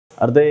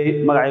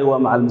أرضي مقعي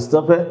ومع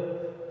المصطفى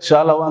إن شاء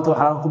الله وأنت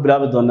وحنا كبلا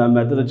بدنا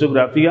مادة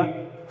الجغرافيا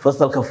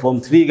فصل كفوم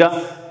تريجا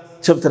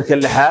شابتر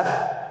كل حاد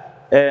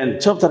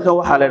شابتر كم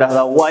وحالة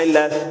هذا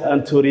wildlife and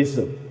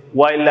tourism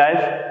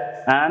wildlife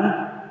and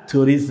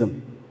tourism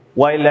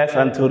wildlife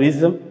and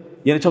tourism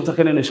يعني شابتر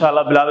كنا إن شاء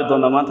الله بلا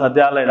بدنا ما أنت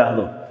هدي الله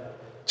يرحمه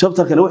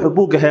شابتر كنا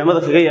وحبوك هي ماذا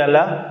كجيا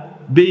لا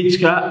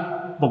بيج كا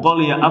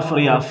بقولي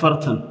أفريا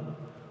فرتن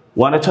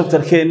وأنا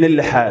شابتر كنا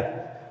اللي حاد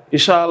إن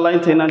شاء الله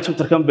أنت هنا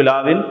شابتر كم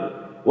بلعبين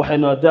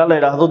وحنا هدي الله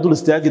يرحمه دول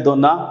استياج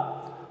دونا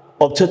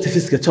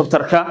objectives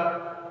كشابتر كا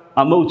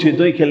أما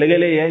وجدوي كلا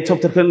جلي هي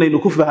شابتر كنا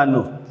ينكوف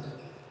عنه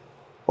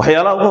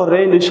وحيالا ugu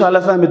horeyn insha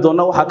Allah fahmi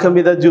doona waxa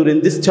kamida during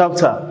this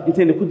chapter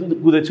intayna ku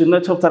guda jirno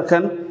chapter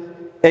kan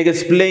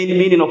explain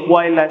meaning of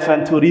wildlife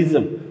and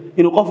tourism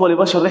inuu qof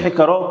waliba sharaxi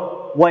karo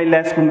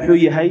wildlife ku muxuu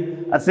yahay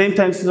at same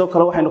time sidoo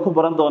kale waxaynu ku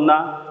baran doonaa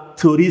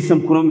tourism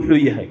kuna muxuu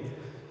yahay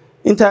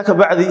inta ka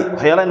bacdi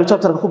waxyaalaha inuu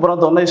chapter ku baran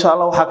doona insha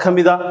Allah waxa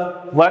kamida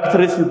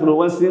factors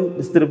influencing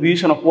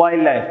distribution of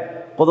wildlife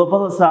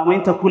qodobada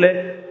saameynta ku leh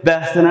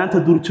baahsanaanta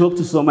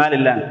duurjoogta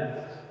Somaliland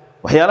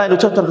waxyaalaha inuu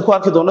chapter ku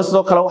arki doono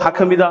sidoo kale waxa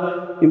kamida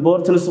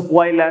importance of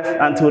wildlife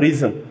and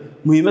tourism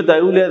muhiimadda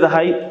ay u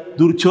leedahay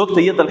duurjoogta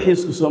iyo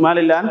dalxiiska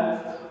Somaliland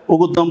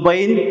ugu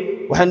dambeyn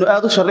waxaanu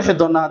aad u sharaxi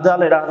doonaa haddii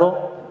la yiraahdo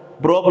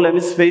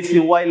problems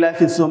facing wildlife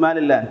in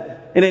Somaliland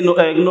inaynu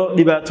eegno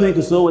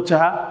dhibaatooyinka soo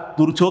wajaha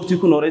duurjoogtii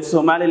ku noolay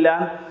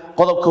Somaliland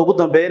qodobka ugu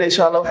dambeeyay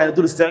insha Allah waxaanu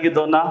dul istaagi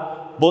doonaa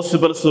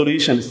possible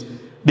solutions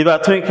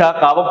dhibaatooyinka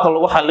qaababka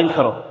lagu xallin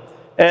karo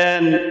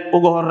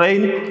ugu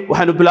horeyn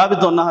waxaanu bilaabi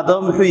doonaa hadaba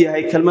muxuu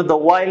yahay kelmadda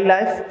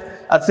wildlife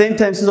at same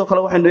time sidoo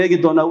kale waxaanu eegi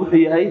doonaa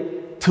wuxuu yahay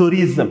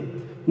tourism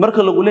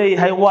marka lagu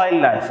leeyahay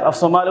wildlife af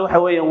Soomaali waxa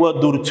weeyaan waa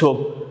duurjoog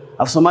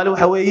af Soomaali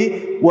waxa weeye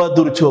waa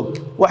duurjoog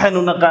waxaanu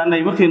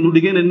naqaanay markaynu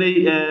dhiganay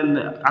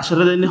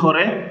casharadeenii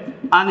hore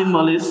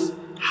animals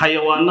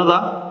xayawaanada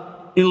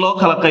in loo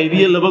kala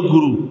qaybiyo laba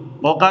group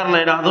oo qaar la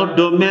yiraahdo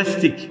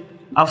domestic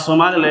af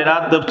Soomaali la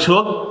yiraahdo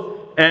dabjoog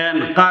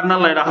qaarna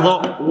la yiraahdo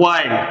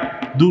wild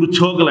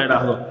duurjoog la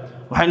yiraahdo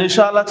waxaynu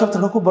insha Allah chapter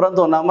ku baran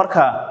doonaa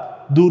marka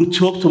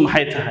duurjoogtu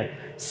maxay tahay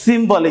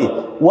simply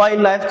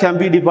wildlife can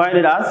be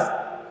divided as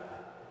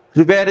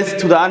refers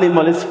to the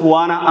animals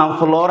fauna and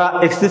flora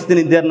existing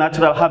in their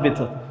natural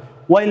habitat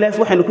wildlife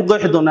waxaynu ku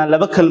qeexi doonaa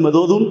laba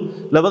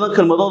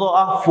kalmadood oo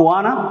ah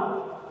fauna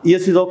iyo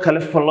sidoo kale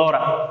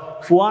flora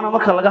fauna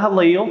marka laga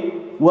hadlayo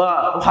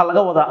waxa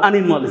laga wadaa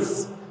animals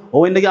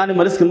oo inaga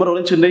animals ka mar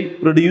oran jirnay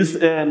produce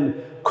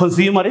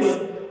consumers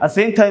at the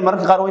same time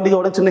marka qaar inaga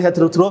oran jirnay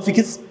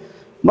heterotrophics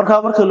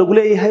marka lagu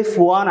leeyahay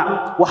fauna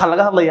waxa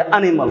laga hadlayaa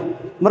animal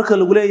marka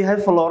lagu leeyahay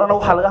flora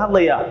waxa laga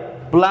hadlayaa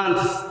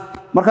plants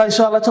marka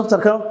insha Allah chapter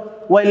kan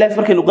wildlife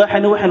markaynu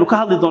qeexayno waxaynu ka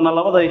hadli doonaa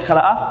labada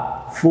kala ah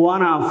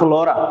fauna and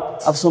flora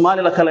af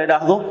Soomaali la kala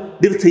yiraahdo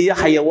dhirta iyo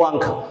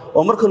xayawaanka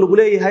oo marka lagu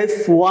leeyahay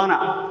fauna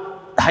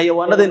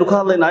xayawaanadaynu ka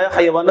hadlaynayo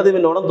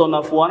xayawaanadaynu oran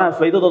doonaa fauna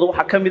faa'iidadooda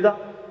waxa kamida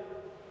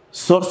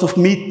source of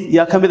meat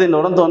yaa kamid ay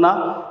oran doonaa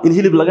in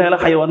hilib laga helo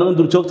xayawaanada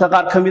duurjoogta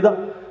qaar kamida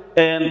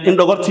in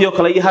dhogortiyo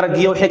kale iyo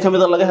haragiyo wixii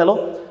kamid laga helo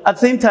at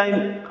same time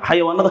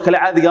xayawaanada kale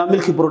caadiga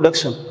milk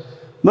production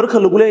marka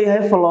lagu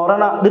leeyahay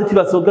florana dhirtii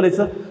baa soo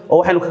galaysa oo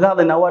waxaynu kaga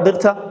hadlaynaa waa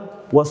dhirta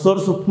waa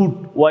source of food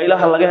waa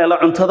ilaha laga helo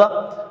cuntada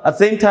at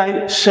same time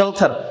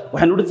shelter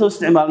waxaynu dhirta u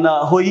isticmaalnaa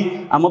hoy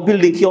ama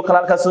building oo kale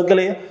halka soo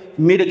galaya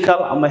medical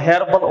ama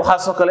herbal waxa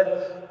soo kale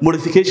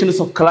modifications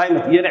of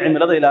climate iyo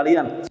cimilada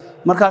ilaaliyaan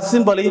marka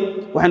simply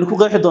waxaynu ku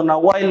qeexi doonaa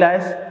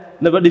wildlife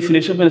laba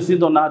definition baan siin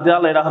doonaa hadii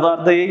la yiraahdo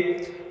arday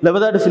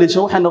labada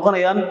definition waxay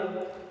noqonayaan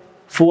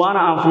fauna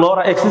and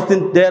flora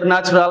existing their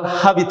natural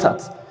habitat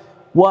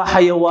waa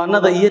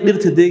xayawaanada iyo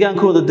dhirta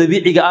deegaankooda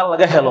dabiiciga ah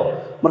laga helo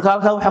marka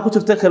halka waxa ku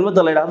jirta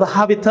kelmadda la yiraahdo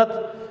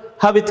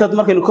habitat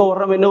markaynu ka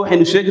waramayno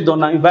waxaynu sheegi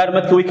doonaa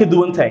environmentka way ka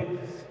duwan tahay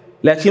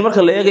laakiin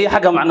marka la eegayo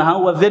xagga macnaha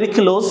waa very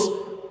close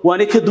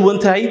waana ka duwan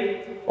tahay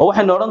oo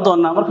waxaynu oran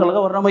doonaa marka laga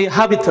waramayo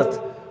habitat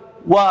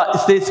waa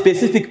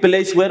specific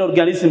place where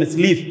organisms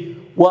live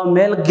waa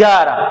meel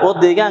gaar ah oo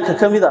deegaanka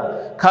kamid ah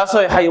kaasoo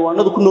ay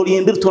xayawaanadu ku nool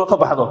yihiin dhirtuna ka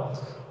baxdo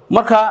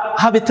marka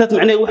habitat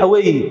macnaheedu waxa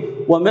weeye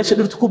waa meesha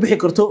dhirtu ku bixi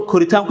karto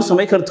koritaan ku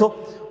sameey karto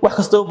wax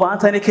kasta oo baahan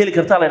tahay inay ka heli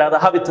kartaa la yiraahdo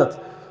habitat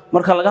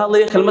marka laga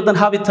hadlayo kelmaddan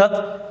habitat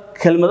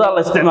kelmadaha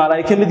la isticmaalo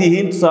ay kamid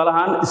yihiin tusaale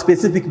ahaan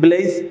specific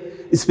place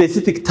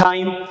specific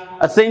time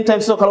at the same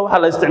time soo kale waxa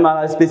la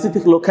isticmaalaa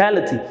specific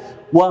locality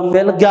waa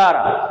meel gaar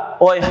ah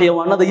oo ay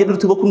xayawaanada iyo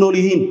dhirtuba ku nool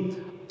yihiin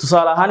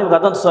tusaale ahaan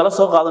markaan tusaale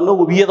soo qaadano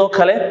webiyada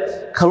kale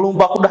kalluun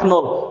baa ku dhex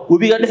nool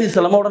webiga dhexdiisa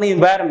lama oranayo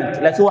environment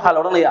laakiin waxa la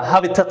oranayaa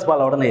habitat baa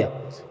la oranayaa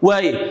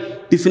waaye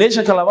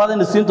definition ka labaad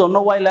ee siin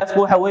doono wildlife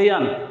waxa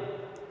weeyaan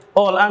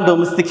all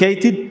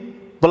undomesticated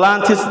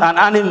plants and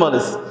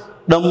animals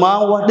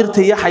dhammaan waa dhirta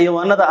iyo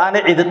xayawaanada aan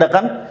cid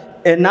dhaqan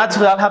ee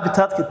natural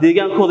habitatka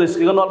deegaankooda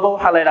iskaga noolba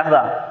waxa la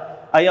yiraahdaa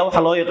ayaa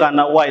waxa loo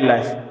yaqaanaa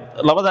wildlife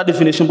labada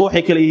definition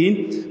waxay kala yihiin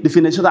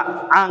definitionada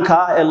caanka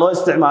ah ee loo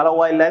isticmaalo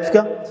wildlife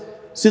ka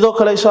sidoo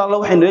kale insha Allah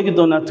waxaynu eegi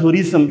doonaa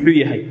tourism muxuu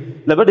yahay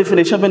laba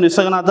definition baynu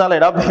isagana hadda la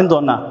yiraahdo bixin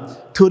doonaa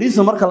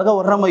tourism marka laga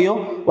warramayo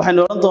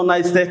waxaynu oran doonaa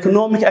is the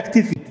economic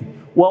activity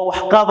waa wax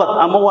qabad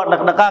ama waa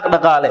dhaqdhaqaaq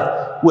dhaqaale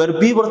where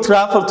people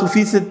travel to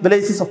visit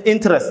places of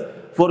interest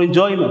for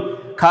enjoyment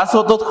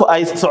kaasoo dadku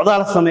ay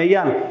socdaal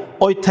sameeyaan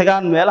oo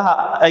tagaan meelaha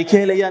ay ka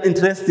helayaan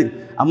interesting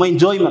ama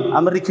enjoyment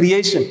ama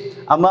recreation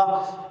ama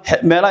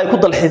meelaha ay ku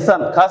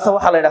dalxiisaan kaas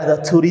waxa la yiraahdaa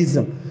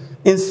tourism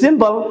in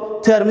simple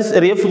terms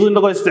area fudud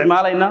inagoo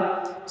isticmaalayna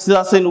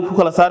sidaasaynu ku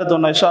kala saari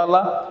doonaa insha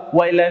Allah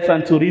wildlife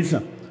and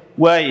tourism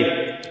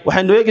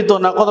waxaynu eegi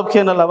doonaa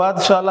qodobkeena labaad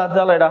insha Allah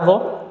hadda la yiraahdo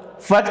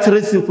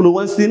factors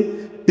influencing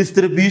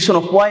distribution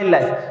of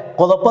wildlife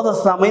qodobada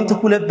saameynta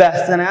ku leh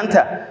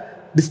baahsanaanta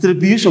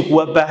distribution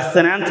waa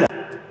baahsanaanta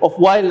of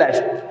wildlife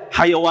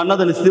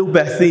xayawaanadana sidee u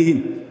baahsan yihiin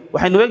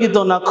waxaynu eegi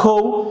doonaa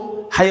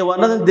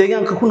xayawaanada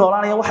deegaanka ku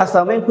noolaanaya waxa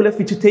saameyn ku leh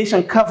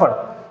vegetation cover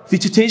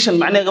vegetation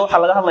macnaheedu waxa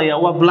laga hadlayaa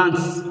waa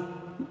plants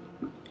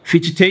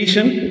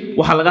vegetation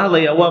waxa laga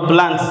hadlayaa waa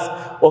plants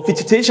oo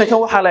vegetation ka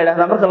waxa la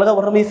yiraahdaa marka laga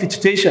warramayo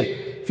vegetation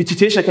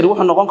kan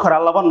wuxuu noqon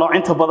karaa laba nooc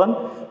inta badan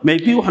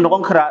maybe wuxuu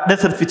noqon karaa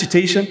desert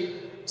vegetation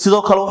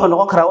sidoo kale wuxuu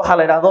noqon karaa waxa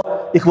la yiraahdo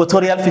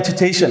equatorial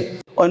vegetation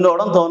oo inoo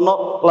oran doono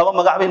laba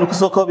magac baynu ku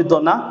soo koobi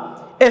doonaa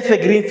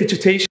evergreen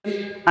vegetation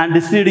and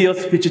deciduous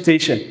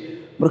vegetation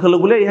marka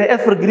lagu leeyahay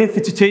evergreen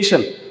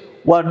vegetation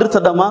waa dhirta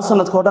dhammaan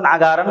sanadka oo dhan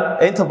cagaaran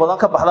ee inta badan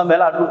ka baxda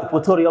meelaha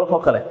equatorial oo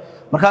kale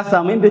marka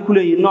saameyn bay ku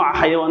leeyihiin nooca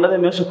xayawaanada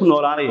meesha ku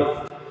noolaanaya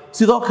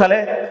sidoo kale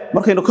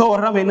markaynu ka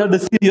warramayno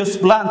deciduous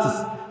plants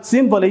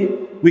simply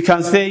we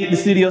can say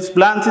deciduous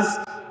plants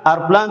are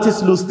plants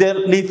lose their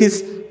leaves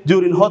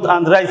during hot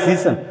and dry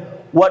season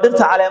waa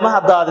dhirta caleemaha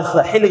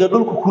daadisa xilliga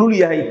dhulku kulul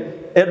yahay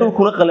ee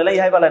dhulkuna qalalan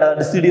yahay baa la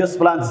yiraahdaa deciduous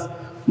plants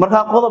marka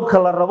qodobka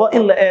la rabo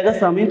in la eego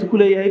saameynta ku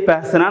leeyahay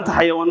baahsanaanta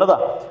xayawaanada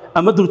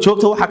ama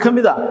durjoogta waxa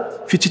kamid ah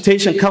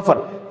vegetation cover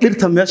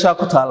dhirta meesha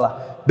ku taala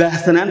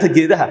baahsanaanta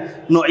geedaha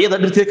noocyada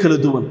dhirta kala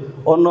duwan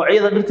oo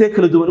noocyada dhirta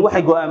kala duwan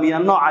waxay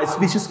go'aamiyaan nooca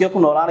species-ka ku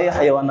noolaanaya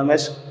xayawaanada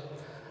meesha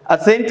at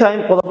same time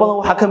qodobada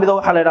waxa kamid ah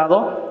waxa la yiraahdo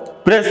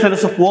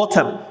presence of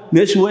water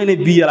meesha waa inay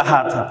biyo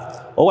lahaataa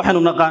oo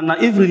waxaanu naqaanaa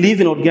every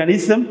living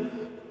organism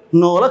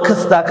noolo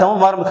kasta kama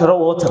maarmi karo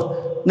water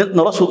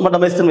noloshu ma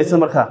dhameystirmaysa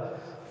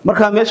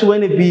marka meesha waa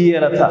inay biyo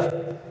yeelataa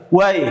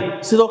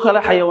sidoo kale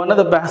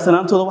xayawaanada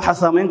baahsanaantooda waxa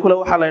saameyn ku leh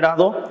waxa la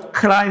yiraahdo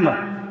climate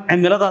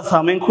cimilada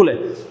saameyn ku leh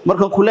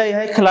marka ku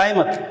leeyahay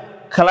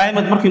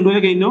climate markii loo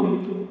eegayno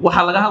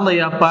waxa laga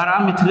hadlayaa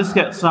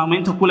parameterska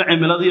saameynta ku leh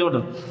cimiladii oo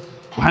dhan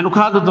waxaynu ka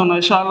hadli doonaa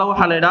insha Allah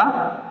waxa la yiraahdaa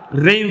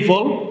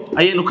rainfall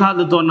ayaynu ka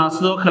hadli doonaa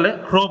sidoo kale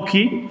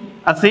roobkii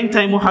at same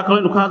time waxa kale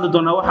aynu ka hadli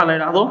doonaa waxa la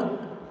yiraahdo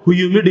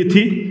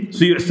humidity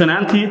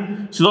suyuucsanaantii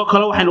sidoo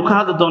kale waxaynu ka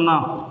hadli doonaa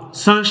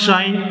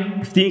sunshine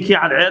iftiinkii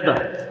cadceedda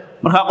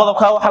marka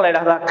qodobka waxa la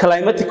yiraahdaa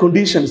climatic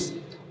conditions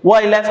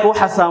wildlife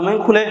waxa saameyn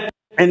ku leh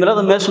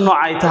cimilada meesha nooc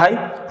ay tahay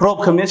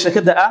roobka meesha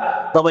ka daa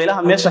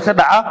dabaylaha meesha ka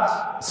dhaca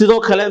sidoo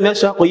kale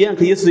meesha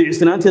qoyaanka iyo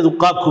suyuucsanaanteedu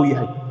qaabku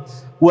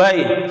yahay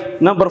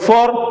number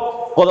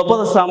 4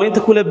 qodobada saameynta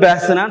ku leh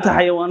baahsanaanta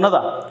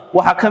xayawaanada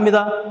waxa kamid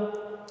ah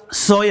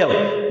soil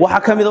waxa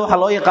kamid ah waxa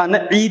loo yaqaan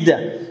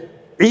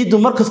ciiddu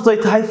markasto ay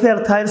tahay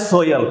fertile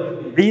soil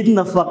ciid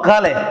nafaqo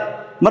leh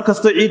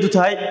markasto ciiddu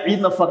tahay ciid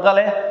nafaqo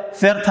leh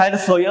fertile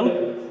soil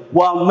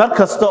waa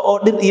markasto oo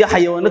dhir iyo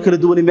xayawaano kala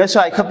duwan meesha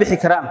ay ka bixi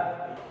karaan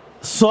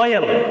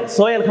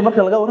soilka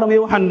marka laga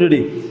warramayo waxaan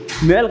nidhi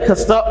meel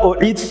kasta oo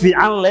ciid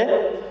fiican leh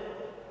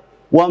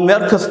waa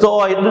meel kasta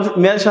oo ay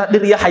meesha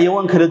dhir iyo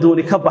xayawaan kala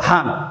duwan ka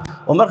baxaan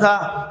oo marka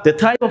the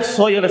type of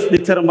soil is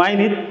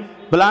determined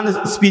plant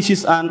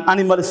species and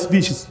animal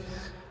species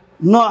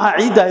nooca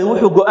ciidda ay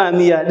wuxuu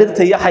go'aamiyaa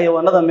dhirta iyo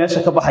xayawaanada meesha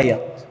ka baxaya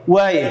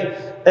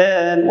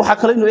waxa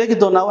kale inuu eegi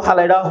doonaa waxa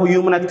la yiraahdo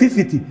human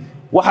activity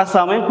waxa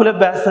saameyn ku leh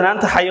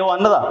baahsanaanta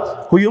xayawaanada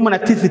human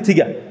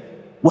activity-ga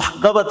wax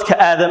qabadka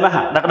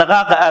aadamaha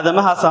dhaqdhaqaaqa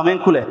aadamaha saameyn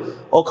ku leh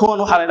oo kuwan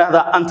waxa la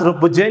yiraahdaa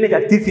anthropogenic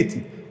activity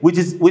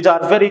which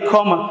are very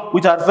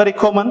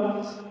common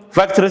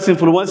factors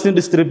influencing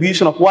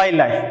distribution of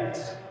wildlife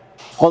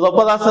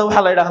qodobadaas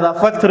waxa la yiraahdaa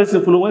factors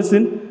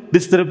influencing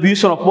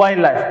distribution of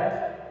wildlife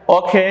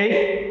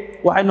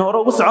waxaynu hore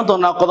ugu socon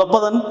doonaa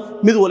qodobadan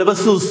mid waliba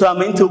sidoo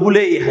saameynta ugu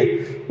leeyahay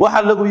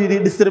waxa lagu yiri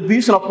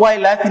distribution of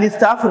wildlife in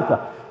East Africa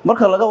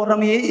marka laga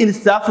warramayo in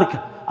East Africa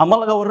ama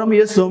laga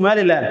warramayo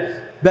Somaliland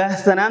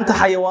baahsanaanta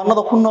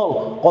xayawaanada ku nool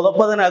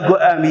qodobadana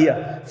go'aamiya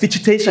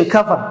vegetation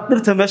cover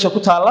dhirta meesha ku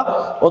taala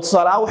oo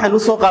tusaale waxaynu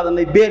soo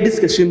qaadanay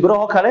beediska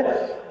shimbiraha kale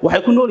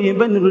waxay ku nool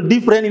yihiin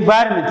different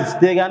environments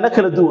deegaano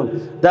kala duwan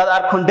that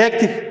are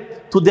conducive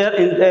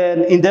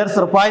to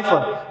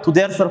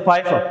their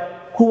survival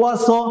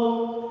kuwaasoo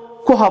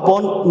ku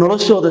haboon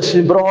noloshooda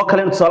shimbiraha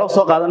kale tusaale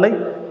soo qaadanay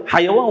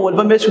xayawaan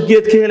walba meesha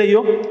geed ka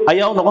helayo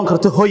ayaa u noqon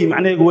karta hooy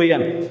macnaheedu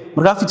weeyaan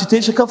marka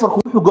vegetation cover-ku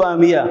wuxuu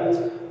go'aamiyaa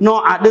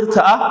nooca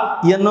dhirta ah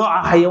iyo nooca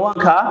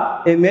xayawaanka ah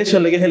ee meesha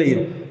laga helayo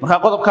marka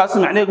qodobkaas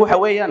macnaheedu waxa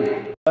weeyaan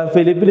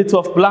availability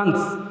of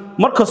plants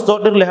markasto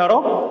dhir la helo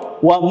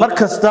waa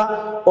markasta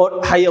oo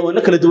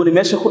xayawaano kala duwan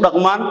meesha ku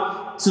dhaqmaan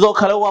sidoo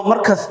kale waa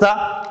markasta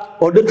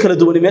oo dhir kala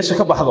duwan meesha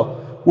ka baxdo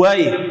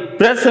waaye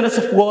presence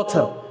of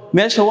water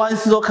meesha waa in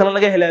sidoo kale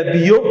laga helaa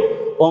biyo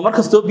oo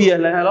markastoo biyo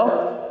la helo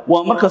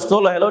waa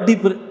markastoo la helo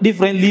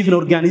different living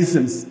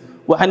organisms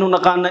waxaanu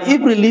naqaanaa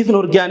every living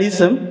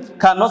organism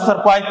cannot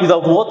survive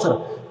without water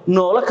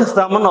noole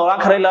kasta ma noolaan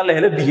karo ilaa la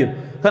helo biyo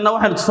kana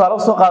waxaanu tusaale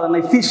soo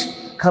qaadanay fish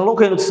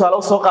kalluunka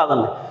tusaale soo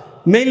qaadanay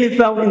mainly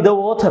found in the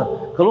water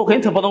kalluunka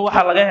inta badan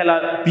waxa laga helaa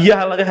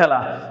biyaha laga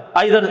helaa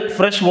either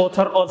fresh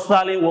water or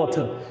saline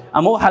water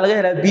ama waxa laga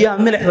helaa biyaha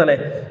milixda leh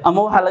ama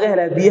waxa laga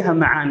helaa biyaha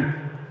macaan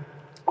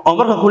oo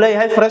marka ku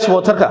leeyahay fresh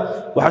water-ka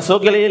waxa soo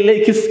galaya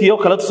lakeskiyo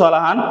kala tusaale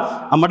ahaan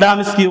ama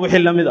damiskiyo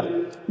wixii lamid ah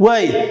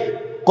way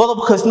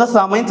qodobka isna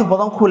saameynta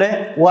badan ku leh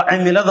waa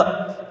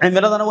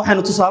cimiladana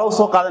waxaanu tusaale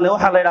soo qaadanay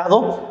waxa la yiraahdo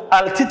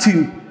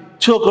altitude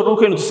joogga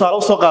dhulkeenu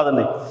tusaale soo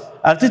qaadanay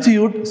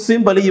altitude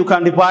simply you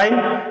can define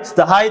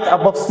the height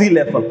above sea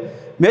level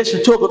meesha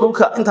joogga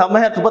dhulka inta ma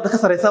heerka badda ka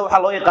sareysa waxa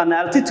loo yaqaan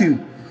altitude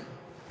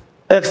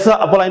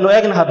example aynu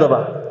eegna hadaba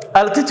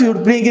altitude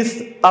brings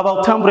about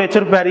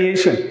temperature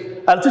variation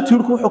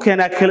altitude wuxuu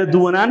keenaa kala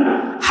duwanaan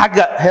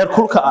xagga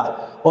heerkulka ah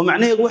oo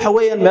macnaheedu waxa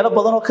weeyaan meelo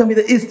badan oo kamid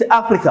ah East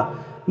Africa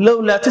low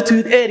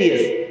latitude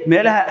areas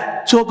meelaha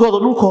joogooda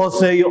dhulka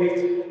hooseeyo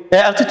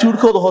ee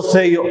altitude-kooda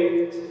hooseeyo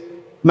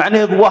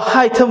macnaheedu waa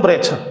high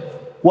temperature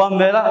waa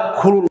meelo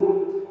kulul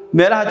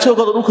meelaha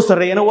joogooda dhulka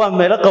sareeyana waa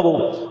meelo qabow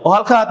oo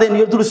halka hadaynu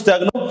yar dul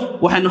istaagno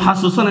waxaynu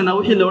xasuusanaynaa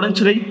wixii la oran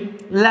jiray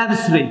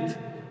lapse rate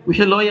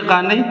wixii loo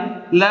yaqaanay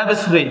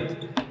lapse rate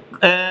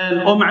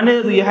oo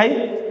macnaheedu yahay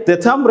the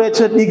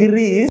temperature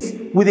decrease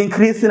with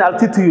increasing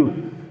altitude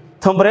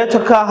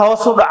temperature-ka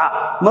hoos u dhaca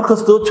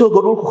markastoo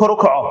joogga dhulku kor u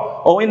kaco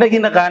oo inagii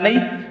naqaanay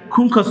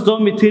 1000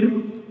 mitir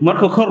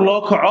marka kor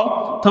loo kaco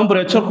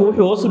temperature-ku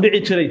wuxuu hoos u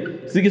dhici jiray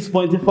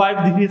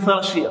 6.5 degrees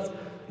Celsius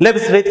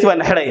lapse rate-ki baa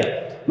xiraya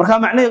marka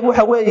macnaheedu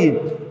waxa weeye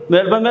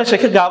meelba meesha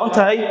ka gaaban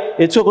tahay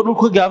ee joogga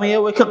dhulku ka gaaban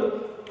yahay way ka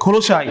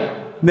kulushahay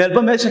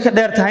meelba meesha ka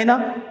dheer tahayna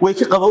way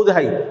ka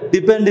qabowdahay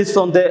depends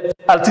on the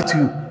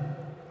altitude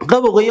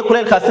qabowga iyo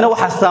kuleelkaasina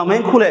waxa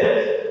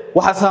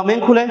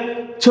saameyn ku leh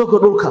joogga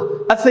dhulka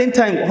at the same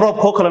time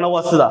roobka kalena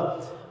waa sida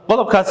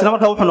qodobkaasina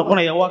marka wuxuu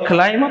noqonayaa waa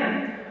climate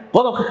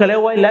qodobka kale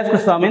waa ilaafka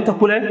saameynta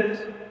ku leh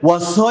waa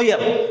soil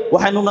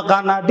waxaynu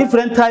naqaanaa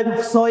different type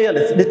of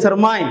soils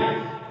determine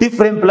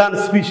different plant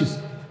species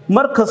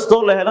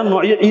markastoo la helo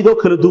noocyo ciido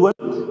kala duwan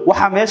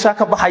waxa meesha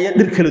ka baxaya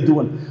dhir kala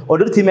duwan oo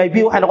dhirtii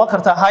maybe waxay noqon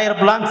kartaa higher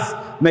plants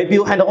maybe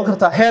waxay noqon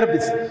kartaa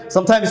herbs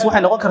sometimes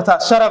waxay noqon kartaa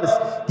shrubs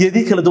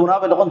geedii kala duwan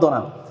ay noqon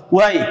doonaan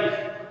why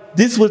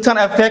this will turn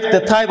affect the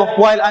type of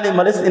wild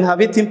animals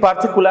inhabiting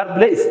particular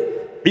place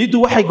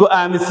ciidu waxay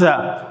go'aamisaa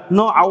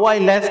nooca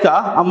wildlife-ka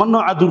ah ama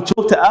nooca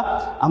duurjoogta ah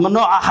ama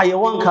nooca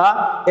xayawaanka ah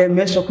ee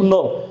meesha ku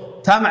nool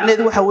taa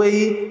macnaheedu waxa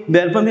weeye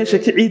meelba meesha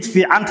ka ciid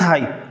fiican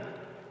tahay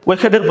way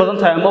ka dhir badan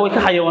tahay ama way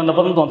ka xayawaano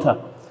badan doontaa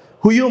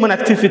human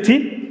activity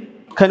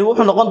kani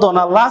wuxuu noqon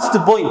doonaa last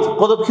point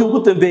qodobkii ugu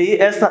dambeeyay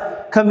ee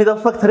kamida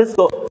factors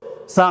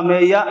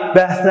saameeya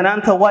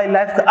baahsanaanta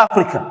wildlife-ka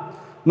Africa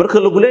marka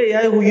lagu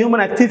leeyahay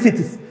human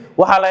activities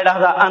waxa la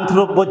yiraahdaa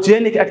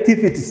anthropogenic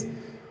activities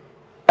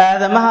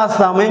aadamaha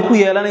saameyn ku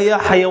yeelanaya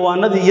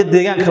xayawaanada iyo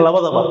deegaanka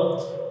labadaba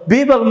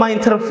people might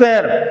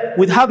interfere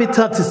with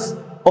habitats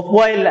of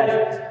wildlife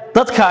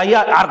dadka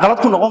ayaa carqalad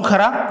ku noqon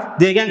kara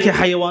deegaanka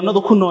xayawaanadu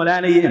ku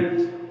noolaanayeen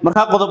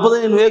marka qodobada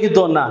inuu eegi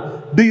doonaa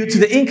due to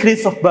the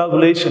increase of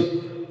population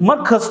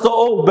markasta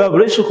oo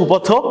population ku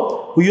bato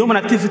human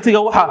activity-ga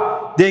waxa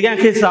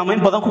deegaankay saameyn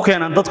badan ku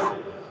keenaan dadku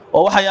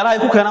oo waxyaalaha ay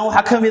ku keenaan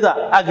waxa kamid ah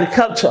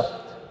agriculture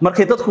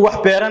markay dadku wax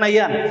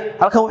beeranayaan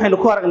halkan waxaynu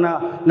ku aragnaa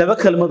laba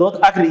kalmadood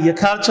agri iyo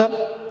culture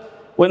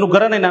waynu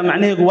garanaynaa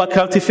macnaheedu waa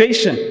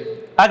cultivation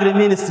agri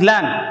means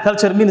land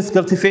culture means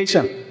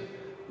cultivation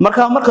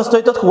markastoo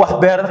ay dadku wax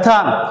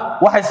beertaan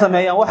waxay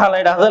sameeyaan waxa la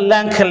yiraahdo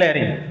land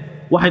clearing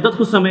waxay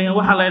dadku sameeyaan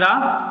waxa la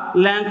yiraahdo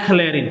land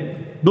clearing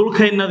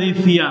dhulkay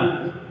nadiifiyaan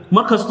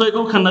markastoo ay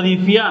dhulka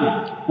nadiifiyaan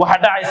waxa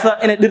dhacaysa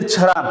inay dhir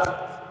jaraan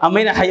ama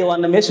inay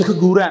xayawaanna meesha ka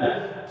guuraan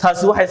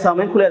taasi waxay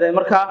saameyn ku leedahay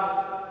marka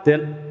the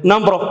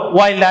number of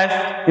wildlife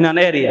in an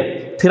area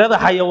tirada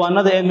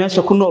xayawaanada ee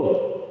meesha ku nool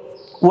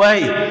way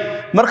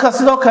marka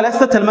sidoo kale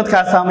settlement-ka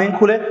saameyn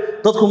ku leh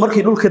dadku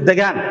markay dhulka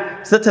degaan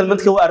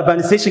settlement-ka waa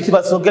urbanization-kii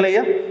baa soo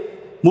galaya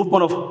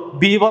movement of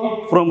people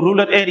from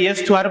rural areas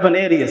to urban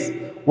areas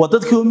waa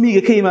dadkii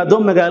miyiga ka yimaado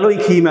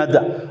magaalooyinka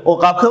yimaada oo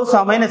qaabka u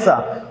saameynaysa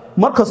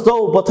markastoo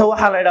uu bato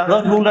waxa la yiraahdo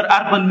rural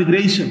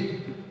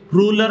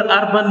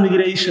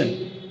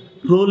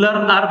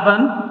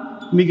urban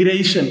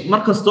migration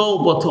markastoo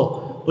uu bato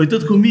oo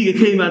dadku miyiga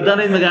ka yimaadaan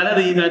ay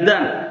magaalada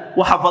yimaadaan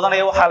waxa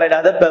badanaya waxa la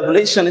yiraahdaa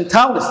population in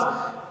towns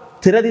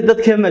tiradii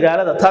dadka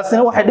magaalada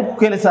taasina waxay dib ku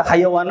keenaysaa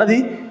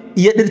xayawaanadii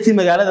iyo dhirtii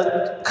magaalada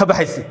ka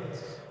baxaysay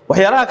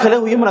waxyaalaha kale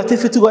human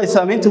activity-gu ay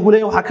saameynta ku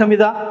leeyihiin waxa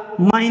kamid ah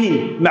mining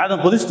macdan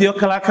qodista iyo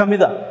kala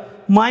kamid ah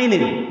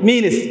mining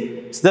means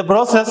the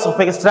process of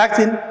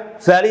extracting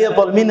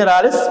valuable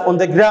minerals on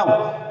the ground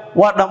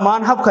waa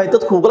dhammaan habka ay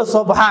dadku uga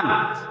soo baxaan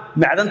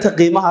macdanta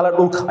qiimaha la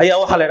dhulka ayaa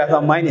waxa la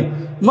yiraahdaa mining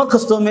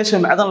markastoo meesha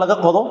macdan laga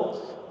qodo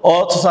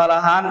oo tusaale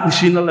ahaan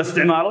mishiin la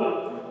isticmaalo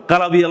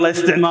qalab iyo la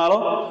isticmaalo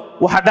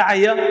waxa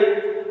dhacaya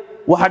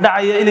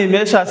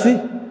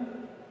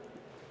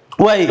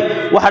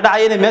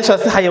inay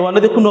meeshaasi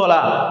xayawaanadii ku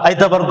noolaa ay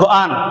dabar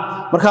go'aan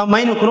marka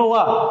mining-kuna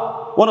waa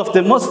one of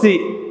the most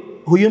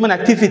human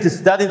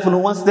activities that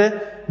influence the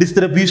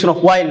distribution of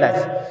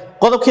wildlife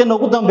qodobkeena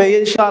ugu dambeeya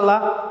insha Allah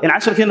in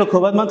casharkeena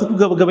koobaad maanta ku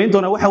gabagabayn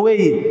doona waxa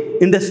weeye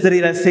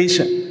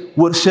industrialization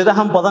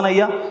warshadahan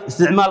badanaya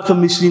isticmaalka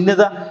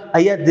mashiinada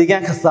ayaa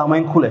deegaanka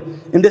saameyn ku leh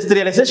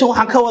industrialization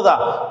waxaan ka wadaa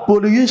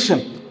pollution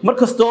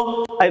markasto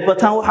ay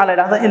bataan waxa la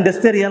yiraahdaa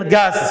industrial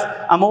gases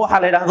ama waxa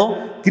la yiraahdo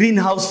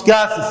greenhouse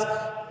gases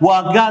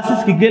waa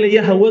gaasiska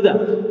gelaya hawada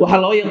waxa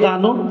loo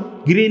yaqaano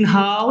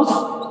greenhouse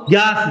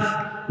gases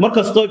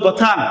markasto ay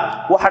bataan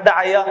waxa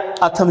dhacaya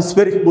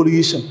atmospheric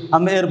pollution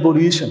ama air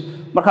pollution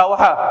marka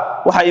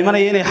waxa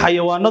imanaya inay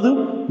xayawaanadu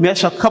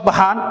meesha ka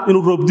baxaan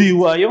inuu roob dii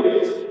waayo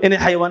inay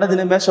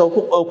xayawaanadina meesha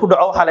ku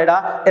dhaco waxa la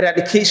yiraahdaa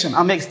eradication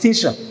ama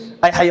extinction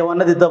ay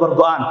xayawaanadii dabar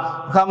go'aan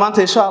marka maanta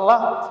insha Allah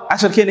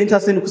casharkeena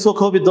intaas aynu ku soo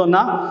koobi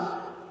doonaa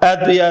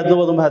aad iyo aad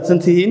wada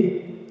mahadsantihiin